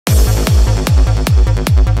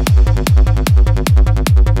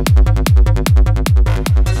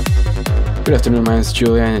Good afternoon, my name is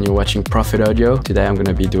Julien and you're watching Profit Audio. Today I'm going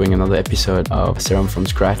to be doing another episode of Serum From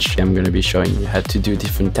Scratch. I'm going to be showing you how to do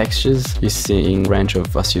different textures using a range of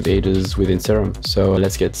oscillators within Serum. So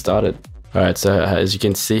let's get started. Alright, so as you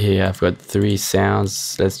can see here, I've got 3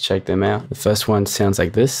 sounds. Let's check them out. The first one sounds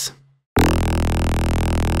like this.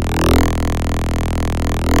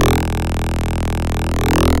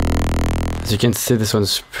 As you can see, this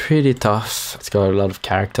one's pretty tough. It's got a lot of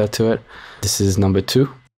character to it. This is number 2.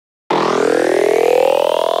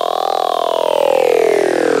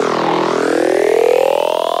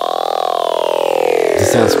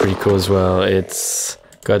 This sounds pretty cool as well. It's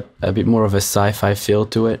got a bit more of a sci-fi feel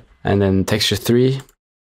to it. And then texture 3.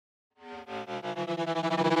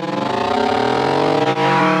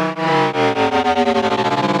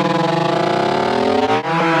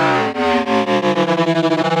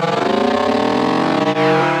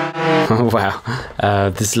 Wow,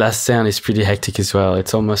 this last sound is pretty hectic as well.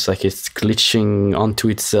 It's almost like it's glitching onto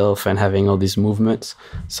itself and having all these movements.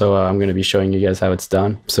 So I'm going to be showing you guys how it's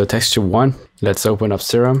done. So texture 1, let's open up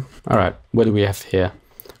Serum. Alright, what do we have here?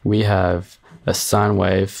 We have a sine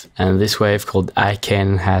wave, and this wave called I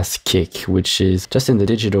Can Has Kick, which is just in the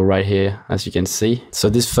digital right here, as you can see. So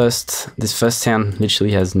this first sound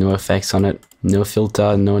literally has no effects on it. No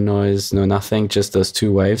filter, no noise, no nothing, just those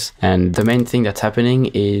 2 waves. And the main thing that's happening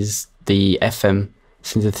is the FM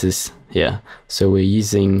synthesis here. So we're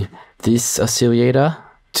using this oscillator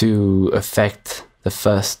to affect the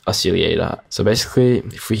first oscillator. So basically,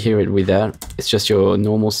 if we hear it without, it's just your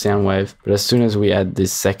normal sound wave. But as soon as we add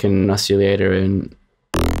this second oscillator in,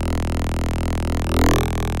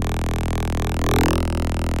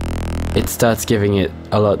 it starts giving it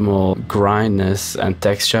a lot more grindness and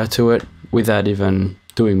texture to it without even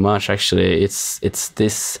doing much. Actually, it's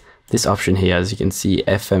this option here, as you can see,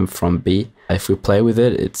 FM from B. If we play with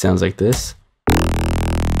it, it sounds like this.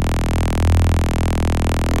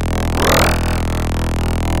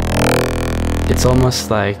 It's almost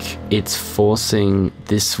like it's forcing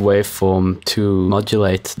this waveform to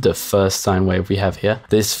modulate the first sine wave we have here.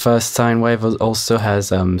 This first sine wave also has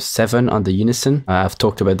 7 on the unison. I've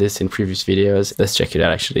talked about this in previous videos. Let's check it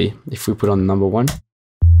out actually. If we put on number 1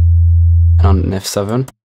 and on an F7,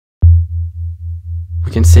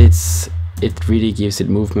 we can see it really gives it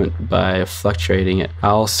movement by fluctuating it. I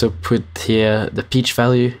also put here the pitch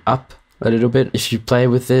value up a little bit. If you play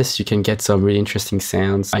with this, you can get some really interesting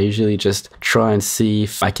sounds. I usually just try and see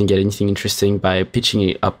if I can get anything interesting by pitching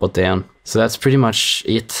it up or down. So that's pretty much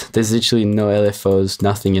it. There's literally no LFOs,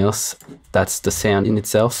 nothing else. That's the sound in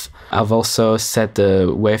itself. I've also set the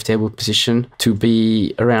wavetable position to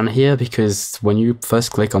be around here, because when you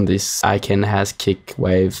first click on this I Can Has Kick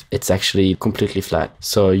wave, it's actually completely flat.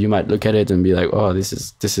 So you might look at it and be like, oh, this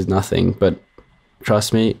is nothing. But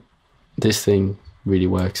trust me, this thing really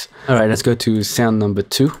works. Alright, let's go to sound number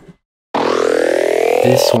 2.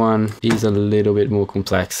 This one is a little bit more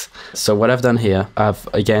complex. So what I've done here, I've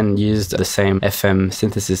again used the same FM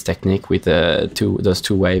synthesis technique with those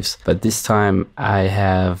 2 waves, but this time I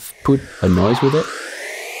have put a noise with it.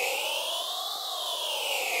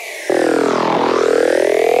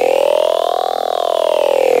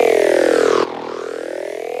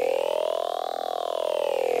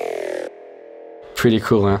 Pretty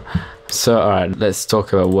cool, huh? So alright, let's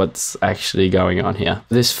talk about what's actually going on here.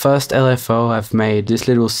 This first LFO, I've made this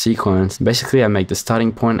little sequence. Basically, I make the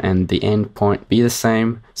starting point and the end point be the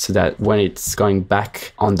same, so that when it's going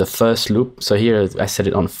back on the first loop, so here I set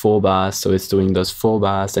it on 4 bars, so it's doing those 4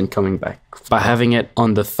 bars and coming back. By having it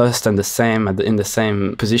on the first and the same, in the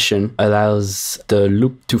same position, allows the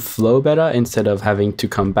loop to flow better. Instead of having to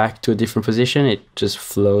come back to a different position, it just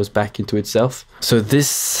flows back into itself. So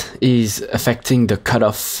this is affecting the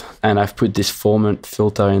cutoff, and I've put this formant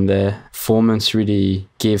filter in there. Formants really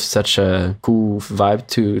give such a cool vibe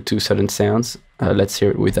to certain sounds. Let's hear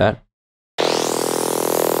it with that.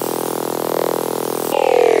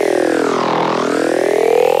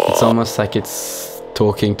 It's almost like it's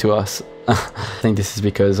talking to us. I think this is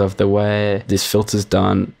because of the way this filter's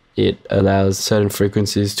done. It allows certain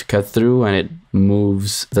frequencies to cut through, and it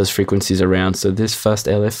moves those frequencies around. So this first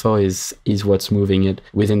LFO is what's moving it.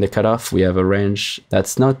 Within the cutoff, we have a range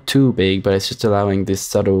that's not too big, but it's just allowing this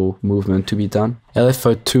subtle movement to be done.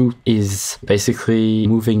 LFO 2 is basically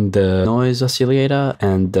moving the noise oscillator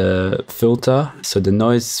and the filter. So the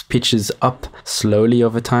noise pitches up slowly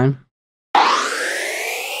over time,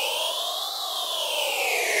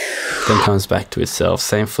 then comes back to itself.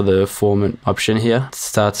 Same for the formant option here. It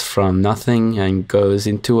starts from nothing and goes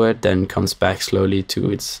into it, then comes back slowly to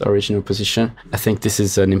its original position. I think this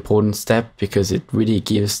is an important step because it really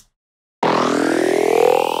gives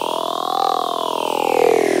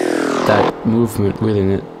that movement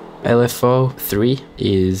within it. LFO 3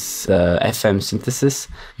 is FM synthesis.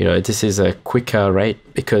 You know, this is a quicker rate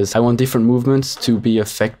because I want different movements to be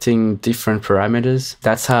affecting different parameters.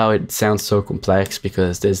 That's how it sounds so complex,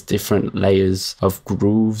 because there's different layers of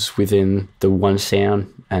grooves within the one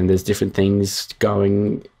sound, and there's different things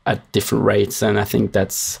going at different rates, and I think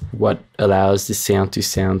that's what allows this sound to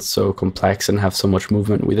sound so complex and have so much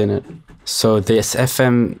movement within it. So this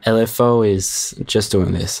FM LFO is just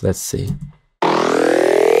doing this. Let's see.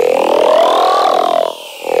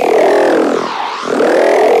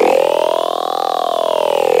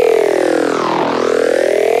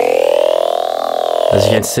 As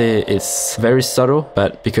you can see, it's very subtle,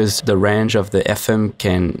 but because the range of the FM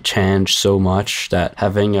can change so much, that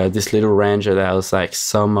having this little range allows like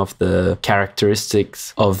some of the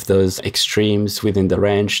characteristics of those extremes within the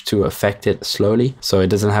range to affect it slowly. So it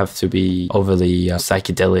doesn't have to be overly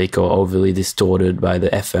psychedelic or overly distorted by the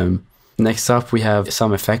FM. Next up, we have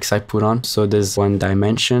some effects I put on. So there's one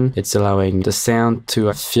dimension. It's allowing the sound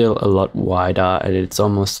to feel a lot wider, and it's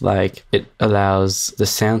almost like it allows the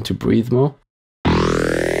sound to breathe more.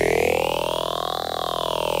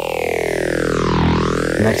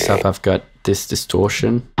 Next up, I've got this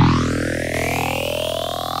distortion.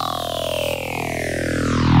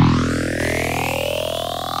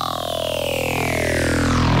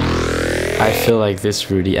 I feel like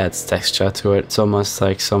this really adds texture to it. It's almost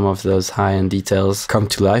like some of those high-end details come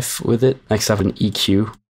to life with it. Next up, an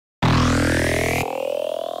EQ.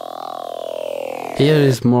 Here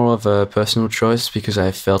is more of a personal choice because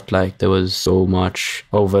I felt like there was so much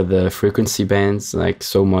over the frequency bands, like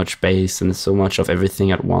so much bass and so much of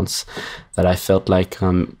everything at once, that I felt like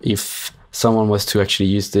if someone was to actually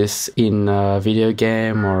use this in a video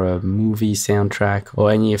game or a movie soundtrack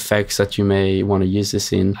or any effects that you may want to use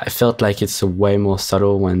this in, I felt like it's way more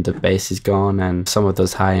subtle when the bass is gone and some of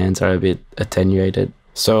those high ends are a bit attenuated.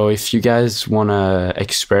 So if you guys want to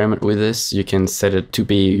experiment with this, you can set it to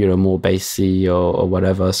be, you know, more bassy or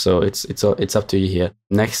whatever. So it's up to you here.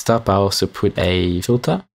 Next up, I also put a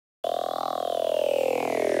filter.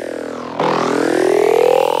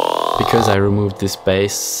 Because I removed this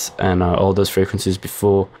bass and all those frequencies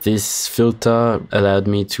before, this filter allowed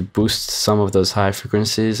me to boost some of those high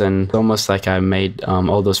frequencies, and it's almost like I made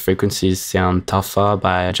all those frequencies sound tougher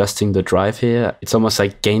by adjusting the drive here. It's almost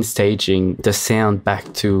like gain staging the sound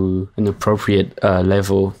back to an appropriate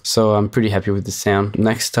level. So I'm pretty happy with the sound.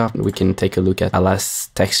 Next up, we can take a look at our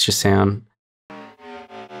last texture sound.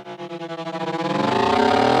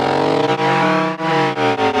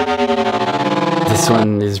 This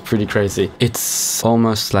one is pretty crazy. It's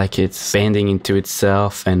almost like it's bending into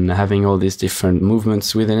itself and having all these different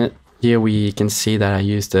movements within it. Here we can see that I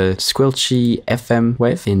used a squelchy FM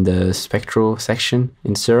wave in the spectral section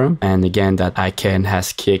in Serum. And again, that ICANN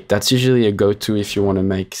has kick. That's usually a go-to if you want to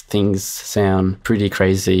make things sound pretty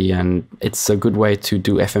crazy. And it's a good way to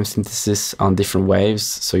do FM synthesis on different waves.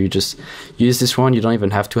 So you just use this one. You don't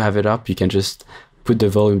even have to have it up. You can just put the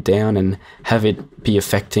volume down and have it be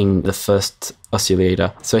affecting the first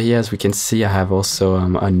oscillator. So here, as we can see, I have also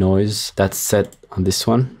a noise that's set on this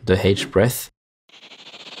one, the H breath.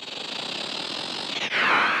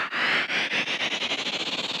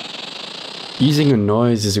 Using a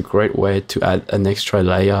noise is a great way to add an extra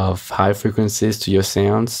layer of high frequencies to your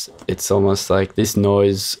sounds. It's almost like this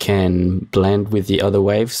noise can blend with the other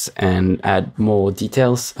waves and add more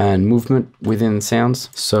details and movement within sounds.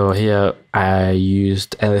 So here I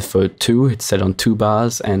used LFO2, it's set on 2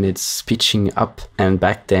 bars and it's pitching up and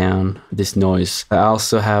back down this noise. I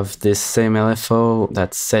also have this same LFO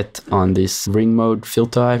that's set on this ring mode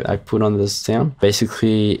filter I put on the sound.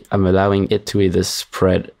 Basically, I'm allowing it to either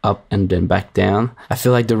spread up and then back down. I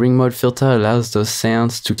feel like the ring mode filter allows those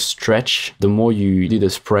sounds to stretch. The more you do the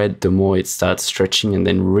spread, the more it starts stretching and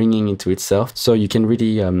then ringing into itself. So you can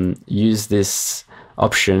really use this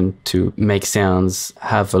option to make sounds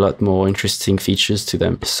have a lot more interesting features to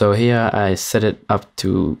them. So here I set it up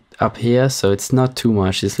to up here, so it's not too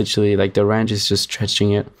much. It's literally like the range is just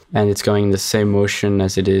stretching it and it's going in the same motion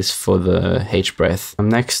as it is for the H breath.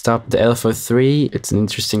 Next up, the LFO3. It's an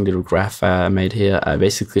interesting little graph I made here. I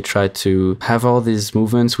basically tried to have all these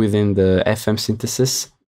movements within the FM synthesis.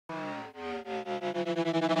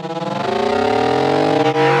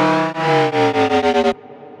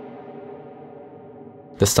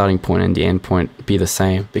 The starting point and the end point be the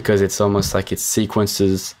same, because it's almost like it's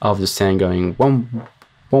sequences of the sound going whom,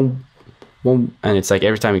 whom, whom, and it's like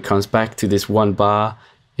every time it comes back to this one bar,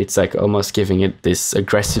 it's like almost giving it this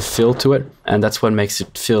aggressive feel to it, and that's what makes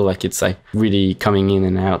it feel like it's like really coming in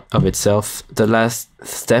and out of itself. The last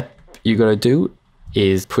step you gotta do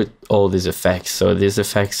is put all these effects. So these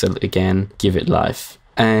effects, again, give it life.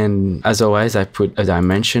 And as always, I put a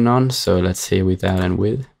dimension on. So let's see without and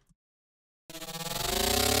with.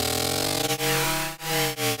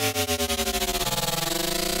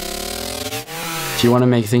 If you want to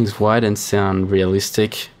make things wide and sound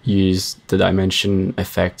realistic, use the dimension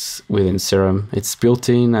effects within Serum. It's built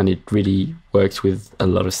in and it really works with a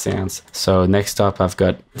lot of sounds. So next up, I've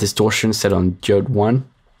got distortion set on diode 1.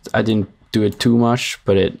 I didn't do it too much,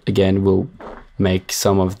 but it again will make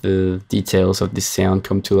some of the details of this sound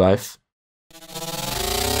come to life.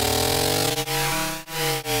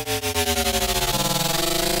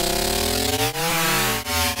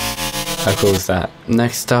 How cool is that?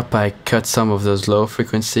 Next up, I cut some of those low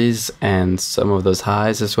frequencies and some of those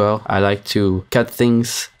highs as well. I like to cut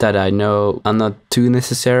things that I know are not too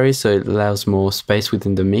necessary, so it allows more space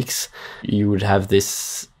within the mix. You would have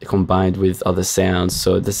this combined with other sounds,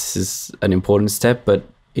 so this is an important step, but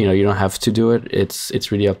you know, you don't have to do it.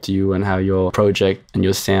 It's really up to you and how your project and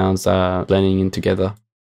your sounds are blending in together.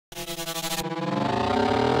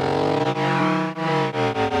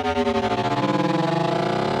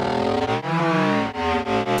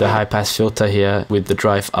 The high pass filter here with the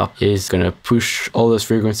drive up is going to push all those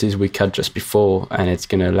frequencies we cut just before, and it's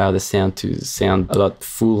going to allow the sound to sound a lot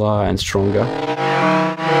fuller and stronger.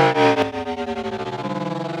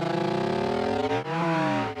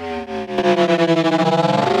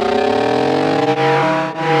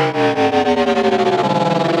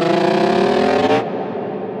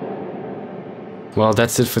 Well,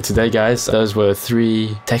 that's it for today, guys. Those were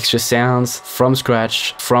 3 texture sounds from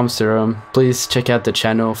scratch from Serum. Please check out the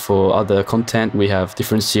channel for other content. We have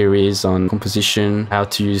different series on composition, how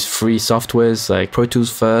to use free softwares like Pro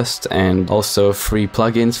Tools First, and also free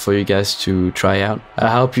plugins for you guys to try out.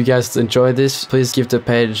 I hope you guys enjoyed this. Please give the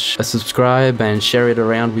page a subscribe and share it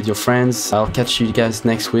around with your friends. I'll catch you guys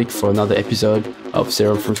next week for another episode of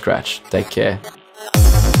Serum From Scratch. Take care.